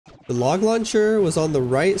The log launcher was on the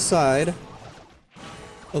right side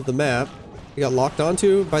of the map. It got locked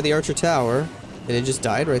onto by the archer tower, and it just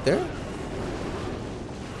died right there.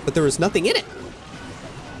 But there was nothing in it.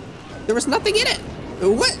 There was nothing in it.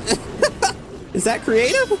 What? Is that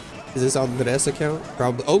creative? Is this on Andres' account?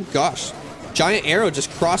 Probably. Oh gosh. Giant arrow just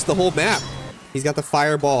crossed the whole map. He's got the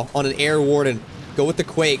fireball on an air warden. Go with the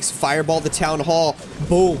quakes. Fireball the town hall.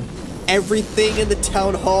 Boom. Everything in the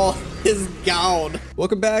town hall is gone.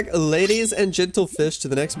 Welcome back, ladies and gentlefish, to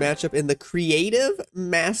the next matchup in the Creative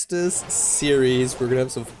Masters series. We're gonna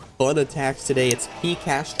have some fun attacks today. It's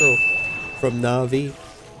pCastro from Navi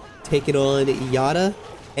taking on Yada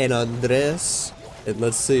and Andres. And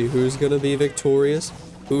let's see who's gonna be victorious,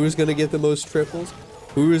 who's gonna get the most triples,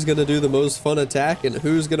 who's gonna do the most fun attack, and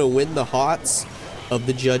who's gonna win the hearts of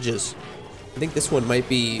the judges. I think this one might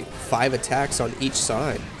be 5 attacks on each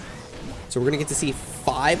side. So we're gonna get to see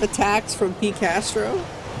 5 attacks from pCastro,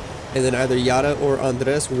 and then either Yada or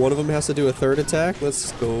Andres, one of them has to do a 3rd attack.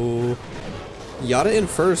 Let's go. Yada in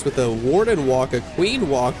first with a Warden Walk, a Queen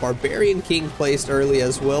Walk, Barbarian King placed early,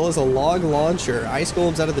 as well as a Log Launcher. Ice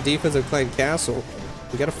Golems out of the defensive clan castle.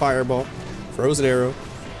 We got a Fireball, Frozen Arrow,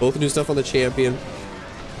 both new stuff on the champion.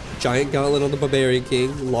 Giant Gauntlet on the Barbarian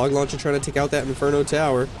King, Log Launcher trying to take out that Inferno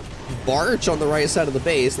Tower. Barch on the right side of the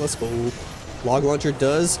base. Let's go. Log Launcher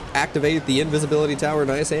does activate the Invisibility Tower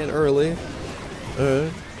nice and early.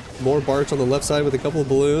 More Barch on the left side with a couple of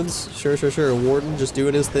balloons. Sure. Warden just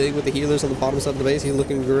doing his thing with the healers on the bottom side of the base. He's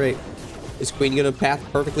looking great. Is Queen gonna path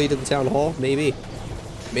perfectly to the town hall? Maybe.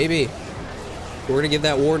 Maybe. We're gonna give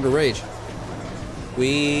that Warden to rage.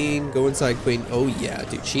 Queen, go inside, Queen. Oh yeah,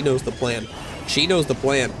 dude, she knows the plan. She knows the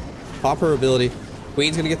plan. Pop her ability.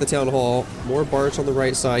 Queen's gonna get the town hall. More Barch on the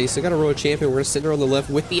right side. You still got a row of champion. We're gonna send her on the left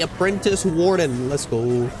with the Apprentice Warden. Let's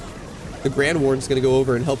go. The Grand Warden's gonna go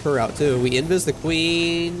over and help her out too. We invis the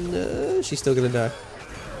Queen. She's still gonna die.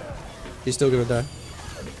 She's still gonna die.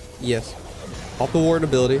 Yes. Pop the Warden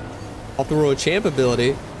ability. Pop the row of champ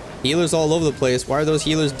ability. Healers all over the place. Why are those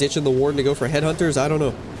healers ditching the Warden to go for headhunters? I don't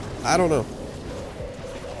know. I don't know.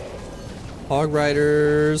 Hog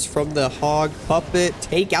Riders from the Hog Puppet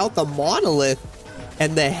take out the Monolith.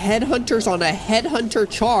 And the Headhunters on a Headhunter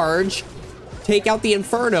charge take out the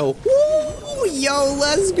Inferno. Woo! Yo,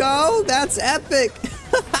 let's go. That's epic.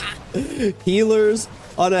 Healers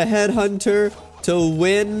on a Headhunter to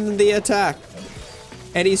win the attack.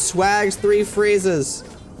 And he swags 3 freezes.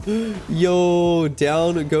 Yo,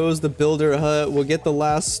 down goes the Builder Hut. We'll get the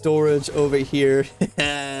last storage over here.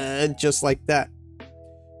 Just like that.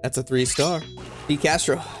 That's a 3-star.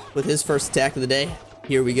 pCastro with his first attack of the day.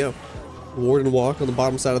 Here we go. Warden Walk on the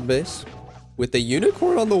bottom side of the base with the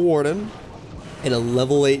Unicorn on the Warden and a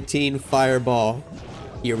level 18 Fireball.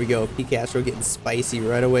 Here we go. pCastro getting spicy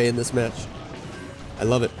right away in this match. I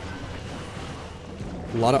love it.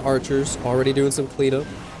 A lot of archers already doing some cleanup.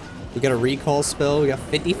 We got a recall spell. We got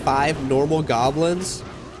 55 normal goblins.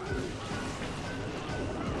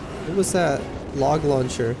 What was that? Log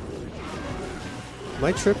launcher. Am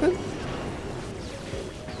I tripping?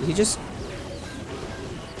 Did he just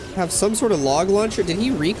have some sort of log launcher? Did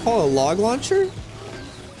he recall a log launcher?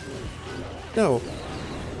 No.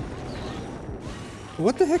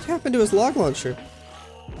 What the heck happened to his log launcher?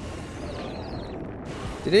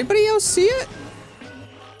 Did anybody else see it?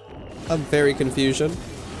 I'm very confusion.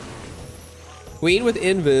 Queen with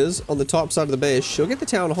invis on the top side of the base. She'll get the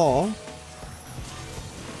town hall.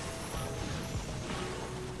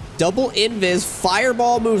 Double invis,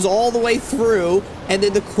 Fireball moves all the way through, and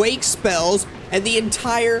then the Quake spells, and the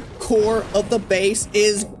entire core of the base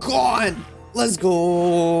is gone. Let's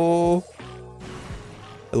go.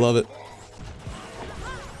 I love it.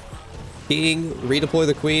 King, redeploy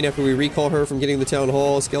the Queen after we recall her from getting the town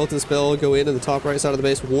hall. Skeleton spell, go in the top right side of the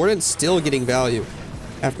base. Warden still getting value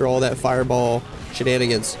after all that Fireball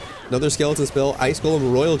shenanigans. Another skeleton spell, Ice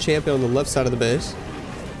Golem, Royal Champion on the left side of the base.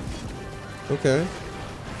 Okay.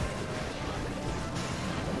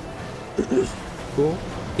 Cool.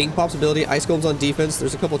 King pops ability. Ice Golem's on defense.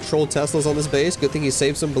 There's a couple Troll Teslas on this base. Good thing he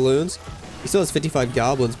saved some balloons. He still has 55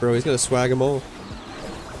 goblins, bro. He's gonna swag them all.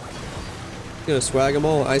 He's gonna swag them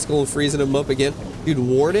all. Ice Golem freezing him up again. Dude,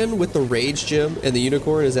 Warden with the Rage Gem and the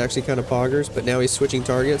Unicorn is actually kind of poggers, but now he's switching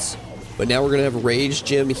targets. But now we're gonna have Rage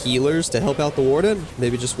Gem healers to help out the Warden.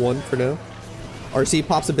 Maybe just one for now. RC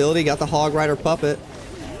pops ability. Got the Hog Rider Puppet.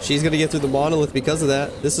 She's gonna get through the Monolith because of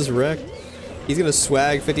that. This is wrecked. He's gonna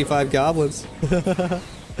swag 55 goblins.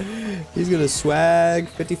 He's gonna swag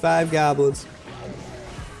 55 goblins.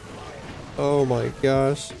 Oh my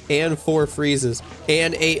gosh. And 4 freezes.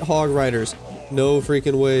 And 8 Hog Riders. No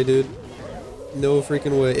freaking way, dude. No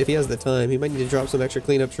freaking way. If he has the time, he might need to drop some extra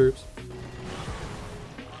cleanup troops.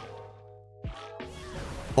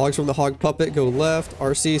 Hogs from the Hog Puppet go left.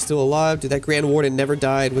 RC still alive. Dude, that Grand Warden never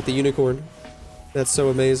died with the unicorn. That's so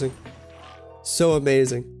amazing. So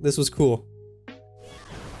amazing. This was cool.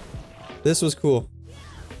 This was cool.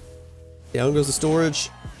 Down goes the storage.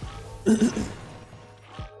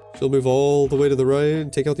 She'll move all the way to the right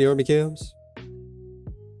and take out the army camps.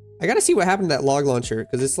 I gotta see what happened to that log launcher,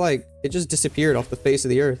 because it's like, it just disappeared off the face of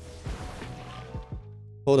the earth.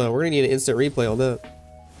 Hold on, we're gonna need an instant replay on that.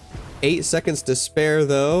 8 seconds to spare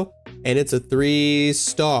though, and it's a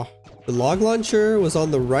 3-star. The log launcher was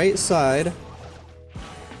on the right side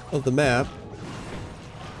of the map.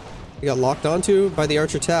 It got locked onto by the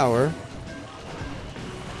Archer Tower.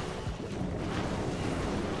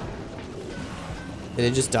 And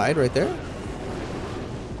it just died right there.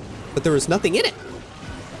 But there was nothing in it.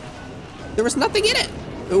 There was nothing in it.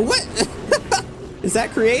 What? Is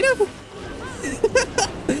that creative?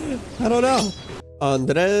 I don't know.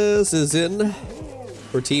 Andres is in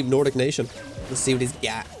for Team Nordic Nation. Let's see what he's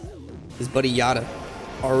got. His buddy Yada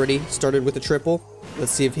already started with a triple.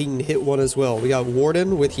 Let's see if he can hit one as well. We got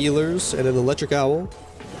Warden with healers and an Electric Owl.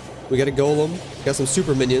 We got a Golem. Got some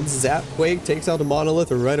super minions. Zap Quake takes out a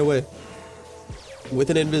Monolith right away. With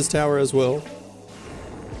an Invis Tower as well.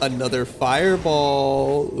 Another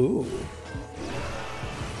Fireball. Ooh.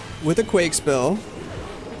 With a Quake spell.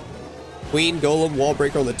 Queen, Golem, Wall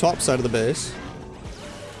Breaker on the top side of the base.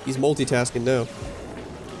 He's multitasking now.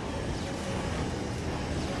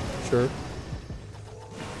 Sure.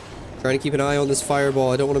 Trying to keep an eye on this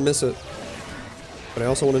Fireball. I don't want to miss it. But I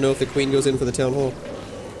also want to know if the Queen goes in for the Town Hall.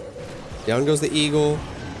 Down goes the Eagle.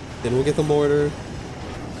 Then we'll get the Mortar.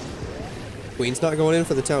 Queen's not going in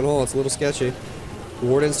for the Town Hall. It's a little sketchy.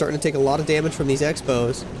 Warden's starting to take a lot of damage from these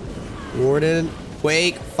Expos. Warden,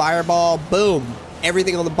 Quake, Fireball, boom.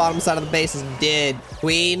 Everything on the bottom side of the base is dead.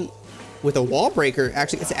 Queen with a Wall Breaker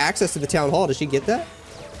actually gets access to the Town Hall. Does she get that?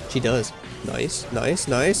 She does. Nice, nice,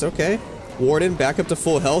 nice. Okay. Warden back up to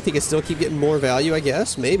full health. He can still keep getting more value, I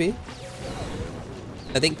guess. Maybe.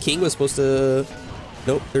 I think King was supposed to...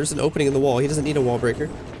 Nope, there's an opening in the wall. He doesn't need a Wall Breaker.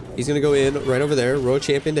 He's going to go in right over there. Road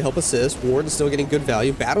Champion to help assist. Warden's still getting good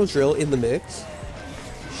value. Battle Drill in the mix.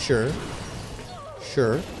 Sure.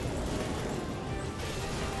 Sure.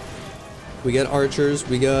 We got archers.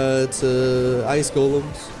 We got ice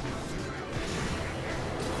golems.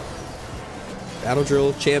 Battle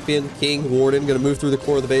Drill, Champion, King, Warden. Gonna move through the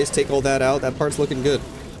core of the base. Take all that out. That part's looking good.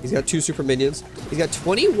 He's got 2 super minions. He's got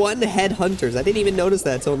 21 head hunters. I didn't even notice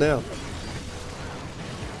that till now.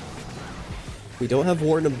 We don't have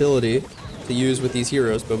Warden ability to use with these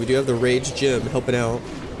heroes, but we do have the Rage Gym helping out.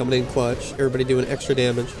 Coming in clutch. Everybody doing extra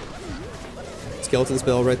damage. Skeleton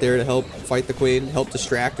spell right there to help fight the Queen. Help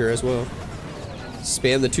distract her as well.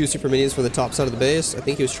 Spam the 2 super minions from the top side of the base. I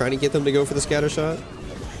think he was trying to get them to go for the scatter shot.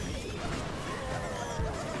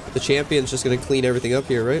 The Champion's just going to clean everything up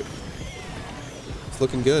here, right? It's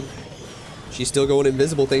looking good. She's still going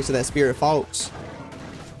invisible thanks to that Spirit Fox.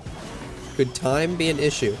 Could time be an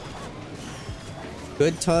issue?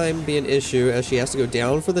 Could time be an issue as she has to go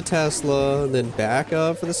down for the Tesla and then back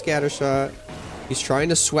up for the scatter shot. He's trying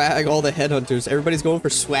to swag all the headhunters. Everybody's going for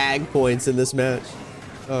swag points in this match.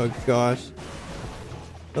 Oh gosh.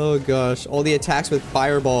 Oh gosh. All the attacks with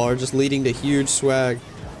Fireball are just leading to huge swag.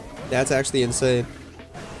 That's actually insane.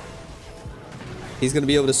 He's going to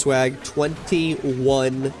be able to swag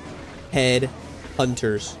 21 head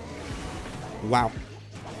hunters. Wow.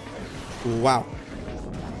 Wow.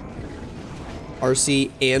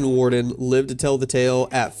 RC and Warden live to tell the tale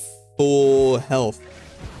at full health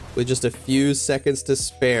with just a few seconds to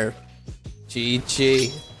spare.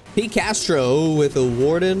 GG. pCastro with a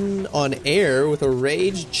Warden on air with a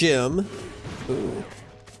Rage Gym. Ooh.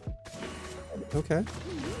 Okay.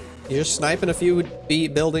 You're just sniping a few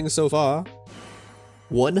buildings so far.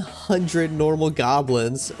 100 normal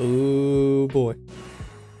goblins. Ooh, boy.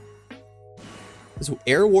 Is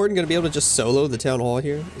Air Warden going to be able to just solo the Town Hall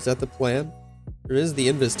here? Is that the plan? There is the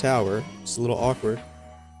Invis Tower. It's a little awkward.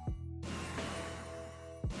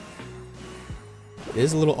 It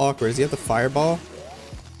is a little awkward. Does he have the Fireball?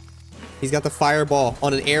 He's got the Fireball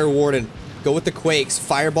on an Air Warden. Go with the Quakes.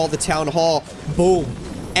 Fireball the Town Hall. Boom.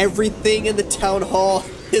 Everything in the Town Hall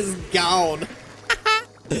is gone.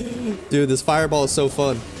 Dude, this Fireball is so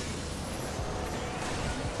fun.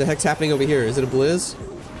 The heck's happening over here? Is it a Blizz?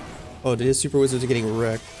 Oh, dude, his Super Wizards are getting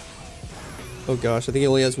wrecked. Oh gosh, I think he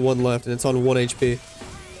only has 1 left and it's on 1 HP.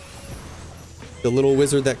 The little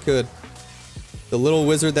wizard that could. The little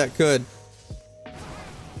wizard that could.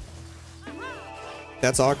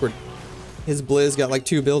 That's awkward. His Blizz got like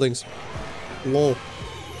 2 buildings. Lol.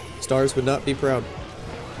 Stars would not be proud.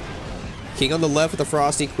 King on the left with the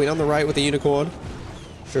Frosty. Queen on the right with the Unicorn.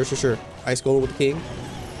 Sure, sure, sure. Ice Golem with the King.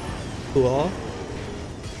 Cool.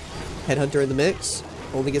 Headhunter in the mix.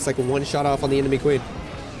 Only gets like a one shot off on the enemy Queen.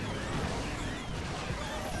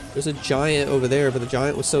 There's a Giant over there, but the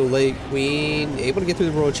Giant was so late. Queen able to get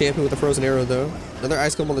through the Royal Champion with a Frozen Arrow, though. Another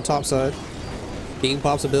Ice Golem on the top side. King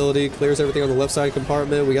pops ability, clears everything on the left side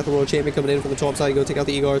compartment. We got the Royal Champion coming in from the top side. Go take out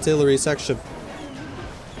the Eagle Artillery section.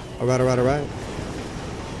 Alright, alright, alright.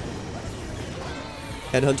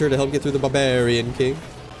 Headhunter to help get through the Barbarian King.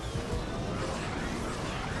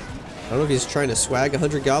 I don't know if he's trying to swag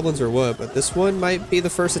 100 goblins or what, but this one might be the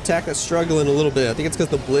first attack that's struggling a little bit. I think it's because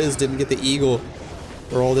the Blizz didn't get the Eagle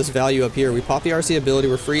or all this value up here. We pop the RC ability.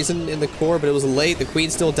 We're freezing in the core, but it was late. The Queen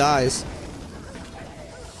still dies.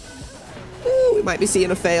 Ooh, we might be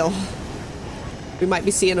seeing a fail. We might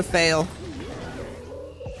be seeing a fail.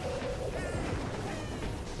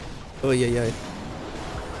 Oh, yeah, yeah.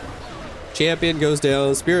 Champion goes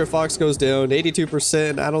down. Spirit Fox goes down.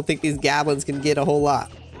 82%. I don't think these goblins can get a whole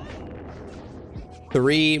lot.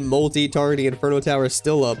 3 multi-targeting Inferno Tower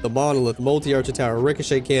still up. The Monolith, Multi-Archer Tower,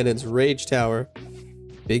 Ricochet Cannons, Rage Tower.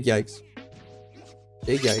 Big yikes.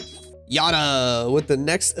 Big yikes. Yada with the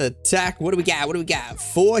next attack. What do we got? What do we got?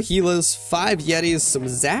 4 healers, 5 Yetis, some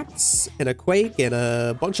Zaps, and a Quake, and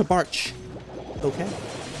a bunch of Barch. Okay.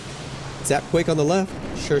 Zap Quake on the left.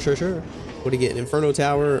 Sure, sure, sure. What do you get? An Inferno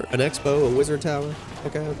Tower, an Expo, a Wizard Tower.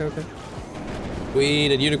 Okay, okay, okay.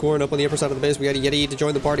 Queen and Unicorn up on the upper side of the base. We got a Yeti to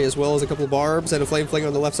join the party, as well as a couple of Barbs and a Flame Flinger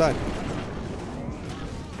on the left side.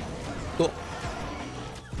 Cool.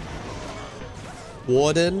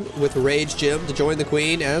 Warden with Rage Gem to join the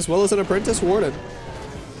Queen, as well as an Apprentice Warden.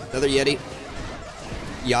 Another Yeti.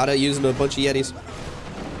 Yada using a bunch of Yetis.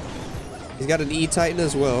 He's got an E-Titan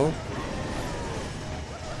as well.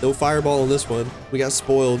 No Fireball on this one. We got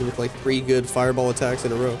spoiled with like 3 good Fireball attacks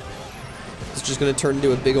in a row. It's just going to turn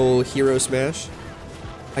into a big old hero smash,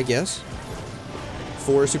 I guess.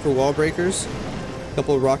 4 Super Wall Breakers. A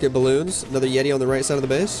couple of Rocket Balloons. Another Yeti on the right side of the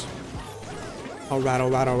base. Alright,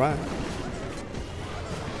 alright, alright.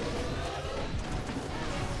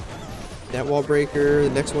 That Wall Breaker. The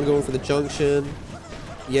next one going for the Junction.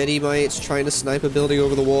 Yeti Mites trying to snipe a building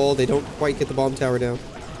over the wall. They don't quite get the bomb tower down.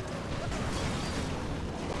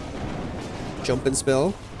 Jumping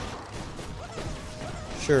spell.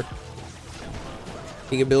 Sure.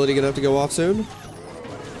 King ability gonna have to go off soon.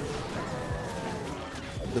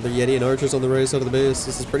 Another Yeti and archers on the right side of the base.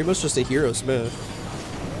 This is pretty much just a hero smash.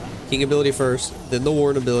 King ability first, then the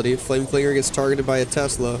Warden ability. Flame Flinger gets targeted by a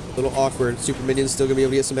Tesla. A little awkward. Super Minion's still gonna be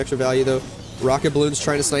able to get some extra value though. Rocket Balloon's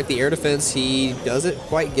trying to snipe the air defense. He doesn't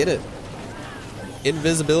quite get it.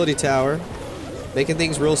 Invisibility Tower. Making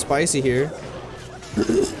things real spicy here.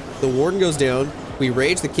 The Warden goes down. We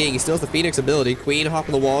rage the King. He still has the Phoenix ability. Queen hop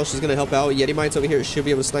on the wall. She's going to help out. Yeti Mites over here should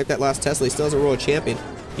be able to snipe that last Tesla. He still has a Royal Champion.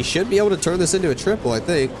 He should be able to turn this into a triple, I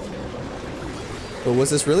think. But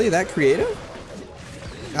was this really that creative?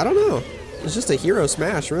 I don't know. It's just a hero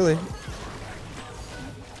smash, really.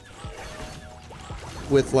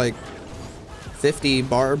 With like 50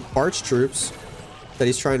 Barch troops that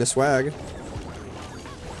he's trying to swag.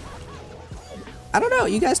 I don't know.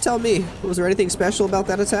 You guys tell me. Was there anything special about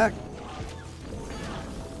that attack?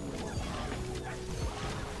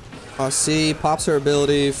 C pops her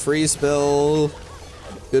ability. Freeze spell.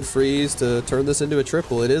 Good freeze to turn this into a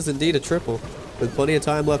triple. It is indeed a triple. With plenty of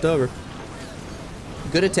time left over.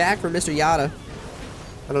 Good attack from Mr. Yada.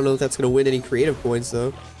 I don't know if that's going to win any creative points,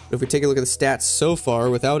 though. But if we take a look at the stats so far,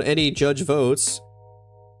 without any judge votes,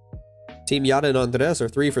 Team Yada and Andres are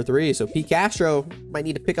 3 for 3. So pCastro might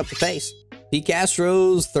need to pick up the pace.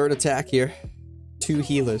 pCastro's third attack here. 2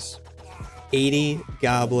 healers. 80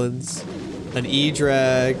 goblins. An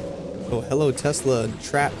E-Drag. Oh, hello Tesla and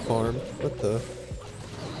Trap Farm. What the?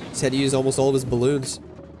 He's had to use almost all of his balloons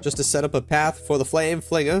just to set up a path for the Flame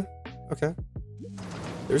Flinger. Okay.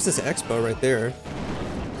 There's this Expo right there.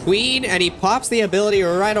 Queen, and he pops the ability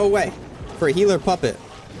right away for a healer puppet.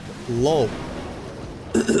 Lol.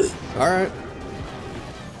 Alright.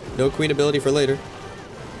 No Queen ability for later.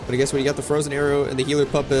 But I guess when you got the Frozen Arrow and the healer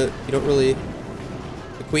puppet, you don't really...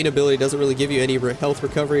 The Queen ability doesn't really give you any health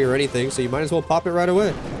recovery or anything, so you might as well pop it right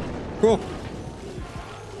away. Cool.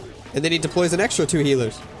 And then he deploys an extra 2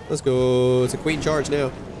 healers. Let's go. It's a Queen charge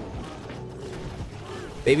now.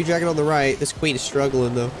 Baby Dragon on the right. This Queen is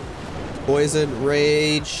struggling, though. Poison,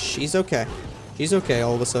 Rage. She's okay. She's okay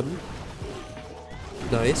all of a sudden.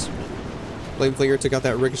 Nice. Flame Flinger took out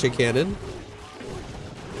that Ricochet Cannon.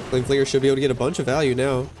 Flame Flinger should be able to get a bunch of value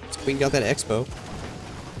now. This Queen got that Expo.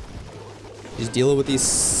 She's dealing with these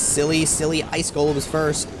silly, silly ice golems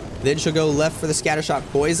first. Then she'll go left for the scattershot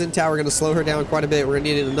poison tower. Gonna slow her down quite a bit. We're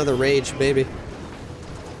gonna need another rage, maybe.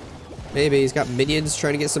 Maybe. He's got minions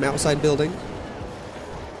trying to get some outside building.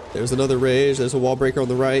 There's another rage. There's a wall breaker on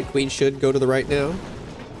the right. Queen should go to the right now.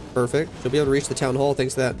 Perfect. She'll be able to reach the town hall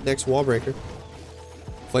thanks to that next wall breaker.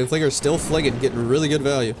 Flame Flinger is still flinging, getting really good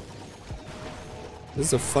value. This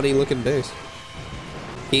is a funny looking base.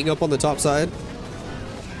 King up on the top side.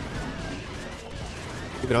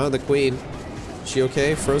 Keep an eye on the queen. Is she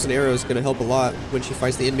okay? Frozen Arrow is going to help a lot when she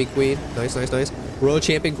fights the enemy queen. Nice, nice, nice. Royal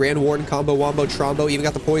Champion, Grand Warden, Combo, Wombo, Trombo. Even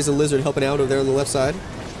got the Poison Lizard helping out over there on the left side.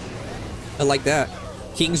 I like that.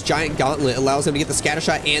 King's Giant Gauntlet allows him to get the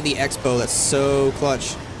Scattershot and the Expo. That's so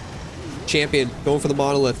clutch. Champion going for the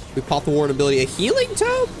Monolith. We pop the Warden ability. A Healing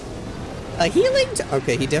Tome? A Healing Tome?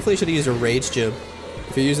 Okay, he definitely should have used a Rage Gem.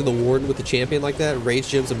 If you're using the Warden with the Champion like that, Rage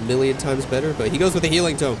Gem's a million times better, but he goes with the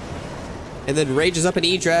Healing Tome. And then rages up an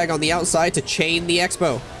E-Drag on the outside to chain the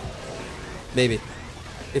Expo. Maybe.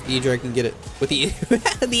 If the E-Drag can get it. With the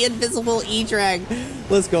the invisible E-Drag.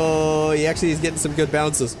 Let's go. He actually is getting some good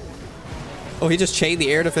bounces. Oh, he just chained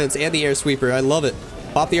the air defense and the air sweeper. I love it.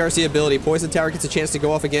 Pop the RC ability. Poison Tower gets a chance to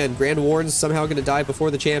go off again. Grand Warden's somehow going to die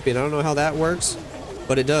before the champion. I don't know how that works,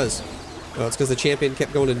 but it does. Oh, it's because the champion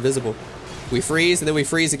kept going invisible. We freeze, and then we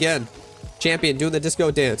freeze again. Champion doing the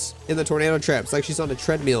disco dance in the tornado traps like she's on a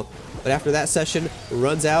treadmill. But after that session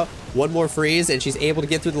runs out, one more freeze, and she's able to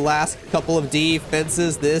get through the last couple of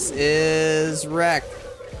defenses. This is wrecked,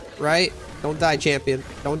 right? Don't die, champion.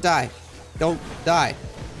 Don't die. Don't die.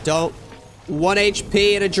 Don't. 1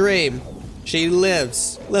 HP in a dream. She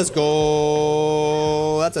lives. Let's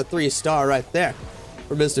go. That's a 3-star right there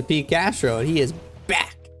for Mr. pCastro, and he is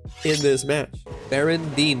back in this match. Baron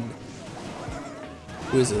Dean.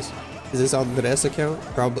 Who is this? Is this Andres' account?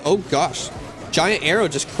 Probably. Oh gosh. Giant Arrow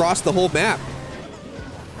just crossed the whole map.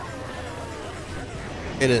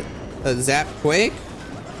 And a Zap Quake?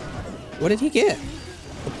 What did he get?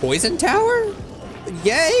 A Poison Tower?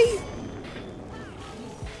 Yay!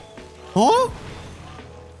 Huh?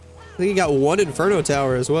 I think he got one Inferno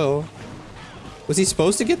Tower as well. Was he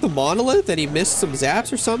supposed to get the Monolith and he missed some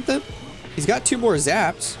zaps or something? He's got 2 more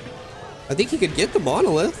zaps. I think he could get the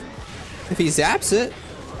Monolith if he zaps it.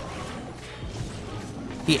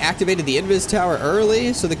 He activated the Invis Tower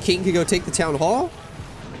early so the king could go take the town hall.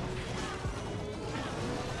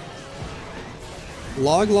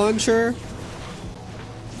 Log launcher.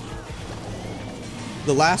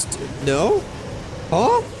 The last, no?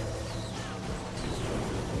 Huh?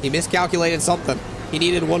 He miscalculated something. He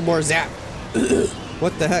needed 1 more zap.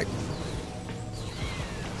 What the heck?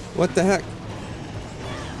 What the heck?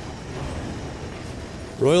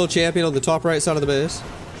 Royal Champion on the top right side of the base.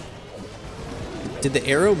 Did the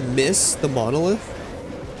arrow miss the Monolith?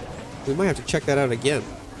 We might have to check that out again.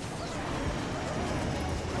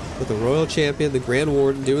 With the Royal Champion, the Grand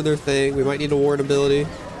Warden doing their thing. We might need a Warden ability.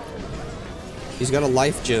 He's got a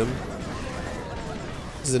Life Gem.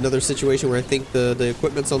 This is another situation where I think the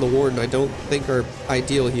equipments on the Warden I don't think are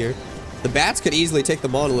ideal here. The bats could easily take the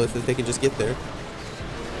Monolith if they can just get there.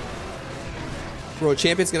 Royal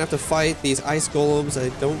Champion's gonna have to fight these ice golems. I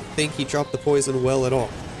don't think he dropped the poison well at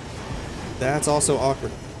all. That's also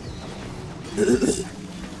awkward.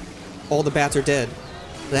 All the bats are dead.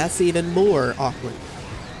 That's even more awkward.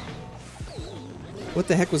 What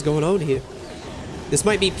the heck was going on here? This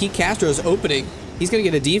might be pCastro's opening. He's gonna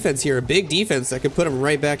get a defense here, a big defense that could put him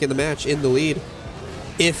right back in the match, in the lead.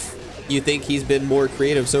 If you think he's been more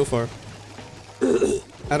creative so far.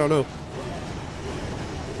 I don't know.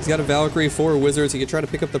 He's got a Valkyrie, 4 wizards. He could try to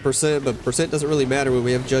pick up the percent, but percent doesn't really matter when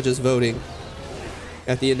we have judges voting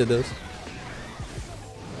at the end of this.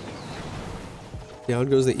 Down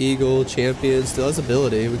goes the Eagle. Champion still has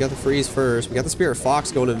ability. We got the freeze first. We got the Spirit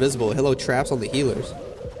Fox going invisible. Hello traps on the healers.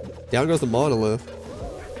 Down goes the Monolith.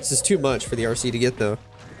 This is too much for the RC to get though,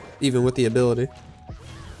 even with the ability.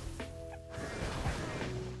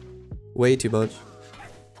 Way too much.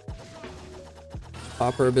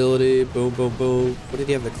 Pop her ability. Boom, boom, boom. What did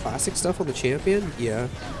he have? The classic stuff on the champion? Yeah.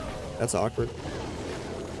 That's awkward.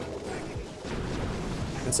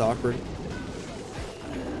 That's awkward.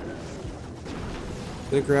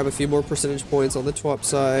 Gonna grab a few more percentage points on the top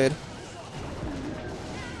side.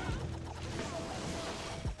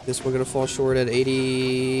 This one gonna fall short at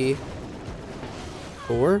 84?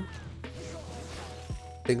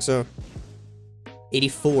 I think so.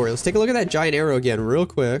 84. Let's take a look at that giant arrow again real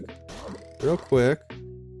quick. Real quick.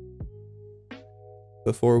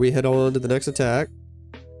 Before we head on to the next attack.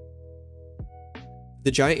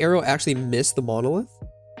 The giant arrow actually missed the Monolith?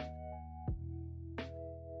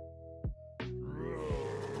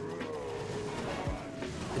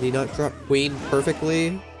 Did he not drop queen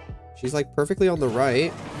perfectly? She's like perfectly on the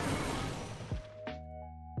right.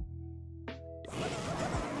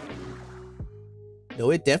 No,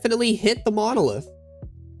 it definitely hit the monolith.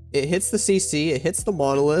 It hits the CC, it hits the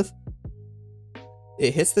monolith.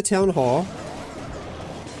 It hits the town hall.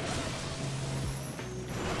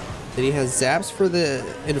 Then he has zaps for the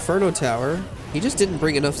Inferno Tower. He just didn't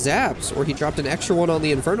bring enough zaps, or he dropped an extra one on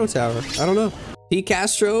the Inferno Tower. I don't know.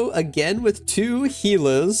 pCastro again with 2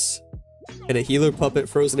 healers and a healer puppet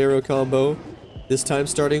frozen arrow combo. This time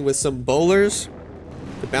starting with some bowlers.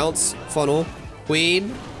 The bounce funnel.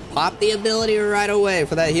 Queen. Pop the ability right away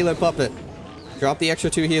for that healer puppet. Drop the extra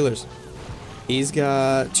 2 healers. He's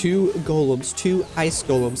got 2 golems, 2 ice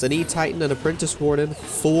golems, an E-Titan, an apprentice warden,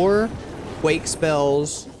 4 quake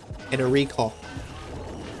spells, and a recall.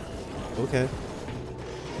 Okay.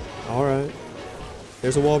 Alright.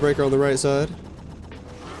 There's a wall breaker on the right side.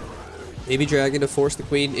 Baby dragon to force the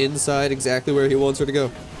queen inside exactly where he wants her to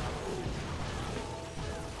go.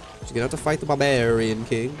 She's gonna have to fight the barbarian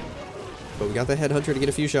king. But we got the headhunter to get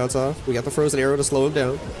a few shots off. We got the frozen arrow to slow him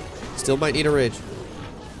down. Still might need a rage.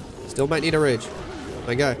 Still might need a rage.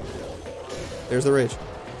 My guy. There's the rage.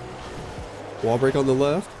 Wall break on the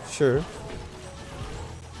left. Sure.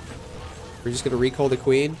 We're just gonna recall the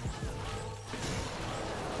queen.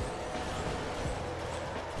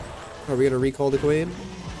 Are we gonna recall the queen?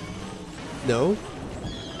 No.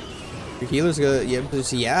 Your healer's gonna...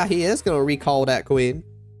 Yeah, he is gonna recall that queen.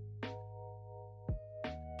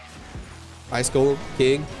 Ice Golem,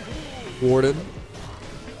 King, Warden,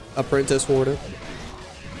 Apprentice Warden.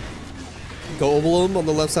 Golem on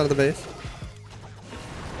the left side of the base.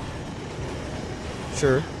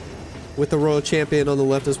 Sure. With the Royal Champion on the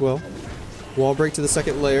left as well. Wall break to the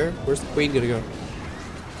second layer. Where's the queen gonna go?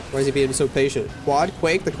 Why is he being so patient? Quad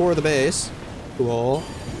Quake, the core of the base. Cool.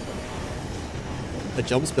 A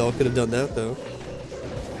jump spell could have done that though.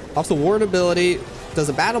 Off the Warden ability. Does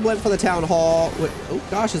a battle blend for the town hall. Wait, oh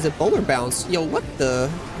gosh, is it bowler bounce? Yo, what the?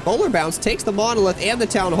 Bowler bounce takes the monolith and the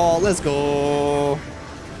town hall. Let's go.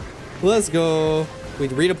 Let's go. We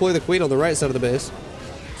redeploy the queen on the right side of the base.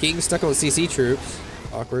 King stuck on CC troops.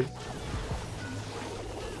 Awkward.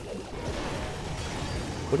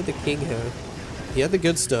 What did the king have? He had the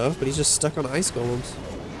good stuff, but he's just stuck on ice golems.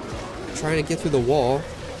 Trying to get through the wall.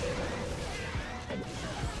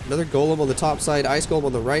 Another golem on the top side, ice golem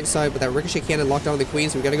on the right side, but that ricochet cannon locked down the queen,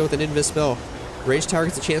 so we gotta go with an invis spell. Rage tower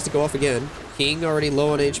gets a chance to go off again. King already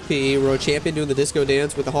low on HP. Royal Champion doing the disco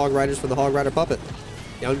dance with the Hog Riders from the Hog Rider puppet.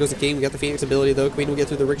 Down goes the king. We got the Phoenix ability though. Queen will get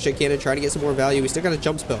through the ricochet cannon, trying to get some more value. We still got a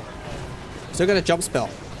jump spell. Still got a jump spell.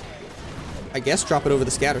 I guess drop it over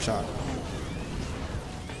the scatter shot.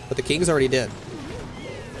 But the king's already dead.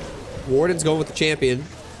 Warden's going with the champion.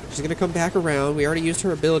 She's gonna come back around. We already used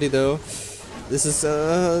her ability though. This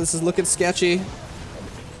is looking sketchy.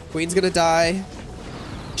 Queen's gonna die.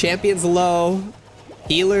 Champion's low.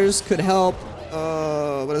 Healers could help.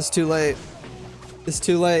 But it's too late. It's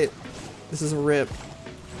too late. This is a rip.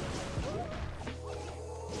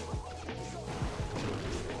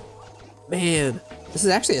 Man, this is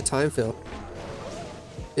actually a time fill.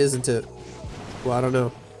 Isn't it? Well, I don't know.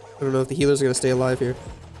 I don't know if the healers are gonna stay alive here.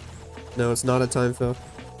 No, it's not a time fill.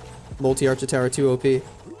 Multi-Archer Tower 2 OP.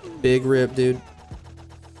 Big rip, dude.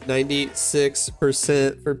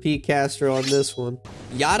 96% for pCastro on this one.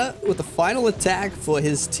 Yada with the final attack for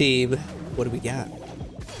his team. What do we got?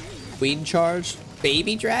 Queen charge.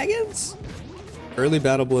 Baby dragons? Early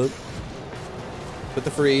battle blitz. With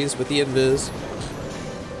the freeze. With the invis.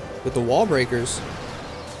 With the wall breakers.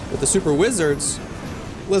 With the super wizards.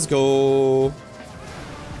 Let's go.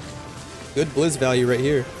 Good blizz value right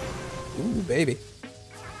here. Ooh, baby.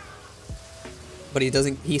 But he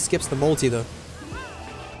doesn't, he skips the multi though.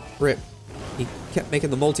 Rip. He kept making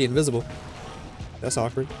the multi invisible. That's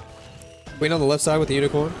awkward. Queen on the left side with the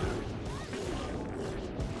unicorn.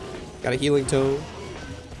 Got a healing tome.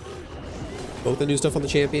 Both the new stuff on the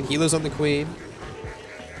champion. Healers on the queen.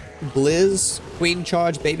 Blizz. Queen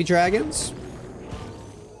charge baby dragons.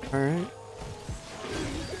 Alright.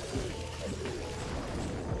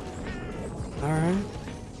 Alright.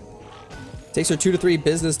 Takes her 2 to 3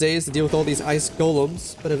 business days to deal with all these ice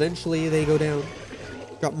golems, but eventually they go down.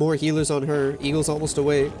 Got more healers on her. Eagle's almost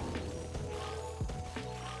away.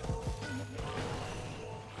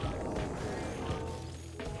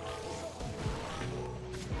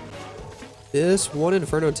 This one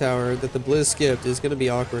Inferno Tower that the Blizz skipped is going to be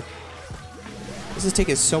awkward. This is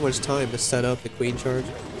taking so much time to set up the Queen charge.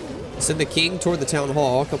 Send the King toward the Town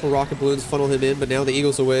Hall. A couple rocket balloons funnel him in, but now the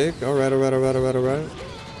Eagle's awake. Alright, alright, alright, alright, alright.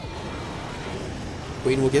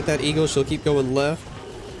 Queen will get that Eagle. She'll keep going left.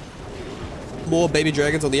 more baby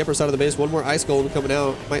dragons on the upper side of the base. One more ice golem coming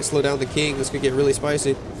out. Might slow down the king. This could get really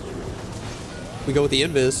spicy. We go with the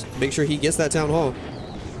invis. Make sure he gets that town hall.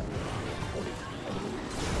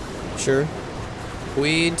 Sure.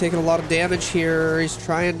 Queen taking a lot of damage here. He's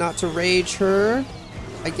trying not to rage her,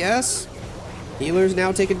 I guess. Healer's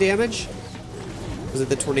now taking damage. Was it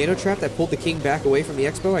the tornado trap that pulled the king back away from the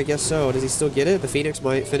expo? I guess so. Does he still get it? The phoenix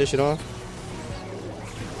might finish it off.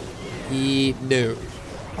 No.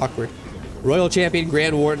 Awkward. Royal Champion,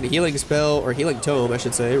 Grand Warden, healing spell, or healing tome, I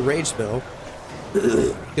should say. Rage spell.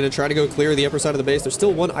 Gonna try to go clear the upper side of the base. There's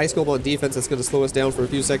still one ice golem on defense that's gonna slow us down for a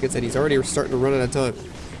few seconds, and he's already starting to run out of time.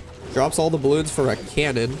 Drops all the balloons for a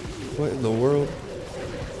cannon. What in the world?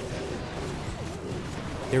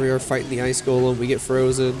 Here we are fighting the ice golem. We get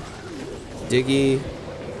frozen. Diggy.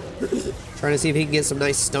 Trying to see if he can get some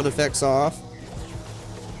nice stun effects off.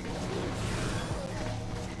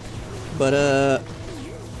 But,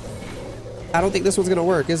 I don't think this one's gonna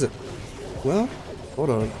work, is it? Well,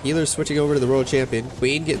 hold on. Healer's switching over to the Royal Champion.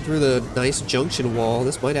 Queen getting through the nice junction wall.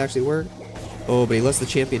 This might actually work. Oh, but he lets the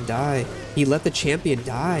champion die. He let the champion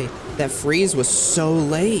die. That freeze was so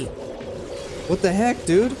late. What the heck,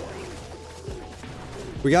 dude?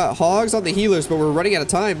 We got hogs on the healers, but we're running out of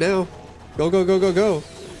time now. Go, go, go, go, go.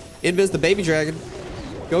 Invis the baby dragon.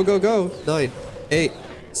 Go, go, go. 9, 8,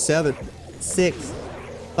 7, 6,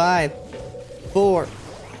 5, 4,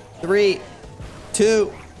 3, 2,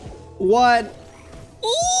 1.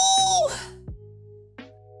 Ooh!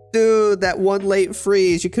 Dude, that one late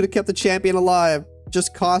freeze. You could have kept the champion alive.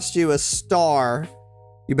 Just cost you a star.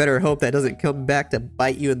 You better hope that doesn't come back to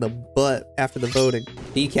bite you in the butt after the voting.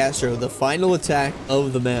 pCastro, the final attack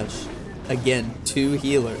of the match. Again, 2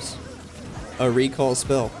 healers. A recall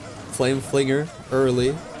spell. Flame Flinger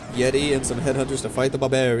early. Yeti and some headhunters to fight the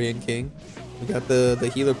Barbarian King. We got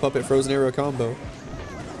the healer puppet frozen arrow combo.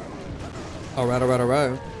 Alright, alright,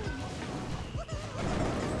 alright.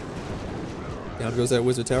 Down goes that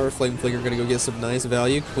wizard tower. Flame Flinger gonna go get some nice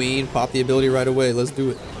value. Queen, pop the ability right away. Let's do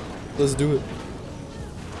it. Let's do it.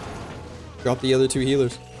 Drop the other 2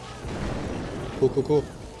 healers. Cool, cool, cool.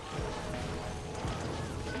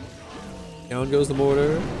 Down goes the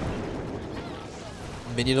mortar.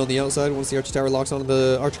 Minion on the outside once the archer tower locks onto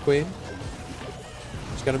the archer queen.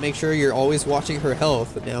 Just gotta make sure you're always watching her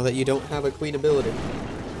health now that you don't have a queen ability.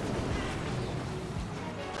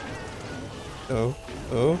 Oh,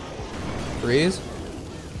 oh. Freeze.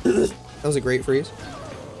 That was a great freeze.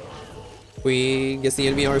 Queen gets the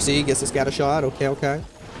enemy RC, gets the scatter shot. Okay, okay.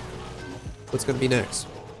 What's gonna be next?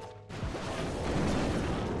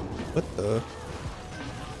 What the?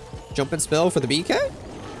 Jumping spell for the BK?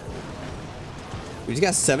 We just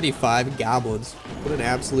got 75 goblins. What an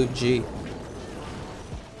absolute G.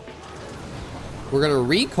 We're gonna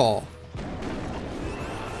recall.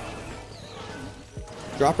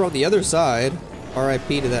 Drop her on the other side.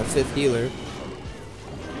 RIP to that 5th healer.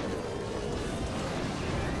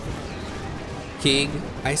 King,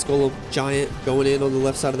 Ice Golem, Giant going in on the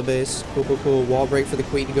left side of the base. Cool, cool, cool. Wall break for the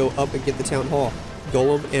Queen to go up and get the Town Hall.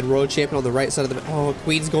 Golem and Royal Champion on the right side of the... Oh,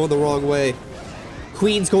 Queen's going the wrong way.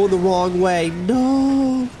 Queen's going the wrong way.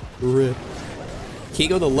 No. Rip.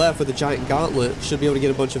 King on the left with the Giant Gauntlet should be able to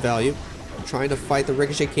get a bunch of value. Trying to fight the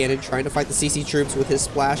Ricochet Cannon. Trying to fight the CC troops with his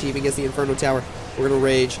splash. Even against the Inferno Tower. We're going to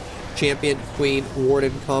rage. Champion, Queen,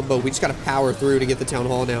 Warden combo. We just got to power through to get the Town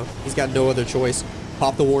Hall now. He's got no other choice.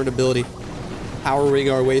 Pop the Warden ability. Powering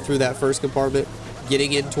our way through that first compartment.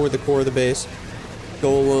 Getting in toward the core of the base.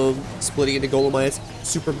 Golem. Splitting into Golemites.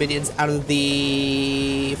 Super minions out of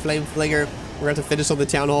the Flame Flinger. We're going to finish on the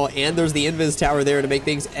Town Hall. And there's the Invis Tower there to make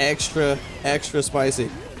things extra, extra spicy.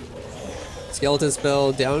 Skeleton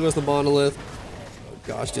spell. Down goes the Monolith. Oh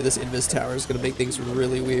gosh, dude, this Invis Tower is going to make things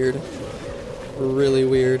really weird. Really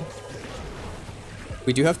weird.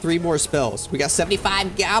 We do have 3 more spells. We got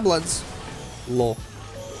 75 goblins. Lol.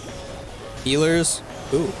 Healers.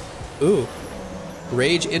 Ooh. Ooh.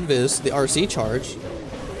 Rage Invis, the RC charge.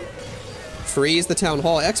 Freeze the Town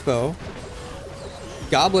Hall Expo.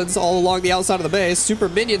 Goblins all along the outside of the base. Super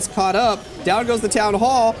minions caught up. Down goes the Town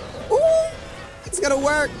Hall. Ooh. It's gonna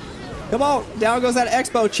work. Come on. Down goes that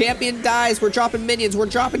Expo. Champion dies. We're dropping minions. We're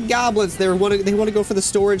dropping goblins. They want to go for the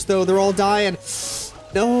storage, though. They're all dying.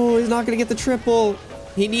 No, he's not going to get the triple.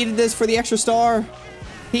 He needed this for the extra star.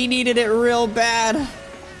 He needed it real bad.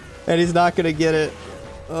 And he's not going to get it.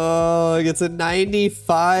 Oh, he gets a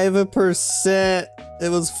 95%. It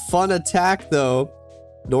was fun attack, though.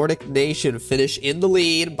 Nordic Nation finish in the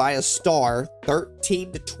lead by a star.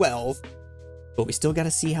 13-12. But we still got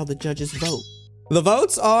to see how the judges vote. The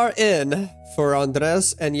votes are in for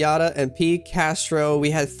Andres and Yada and pCastro.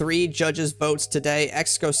 We had 3 judges' votes today.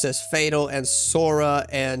 Exco says Fatal and Sora.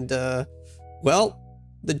 And, well,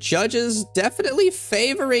 the judges definitely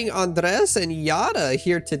favoring Andres and Yada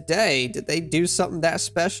here today. Did they do something that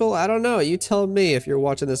special? I don't know. You tell me if you're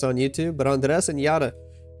watching this on YouTube. But Andres and Yada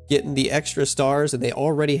getting the extra stars, and they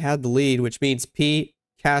already had the lead, which means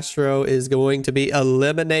pCastro is going to be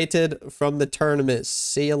eliminated from the tournament.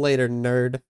 See you later, nerd.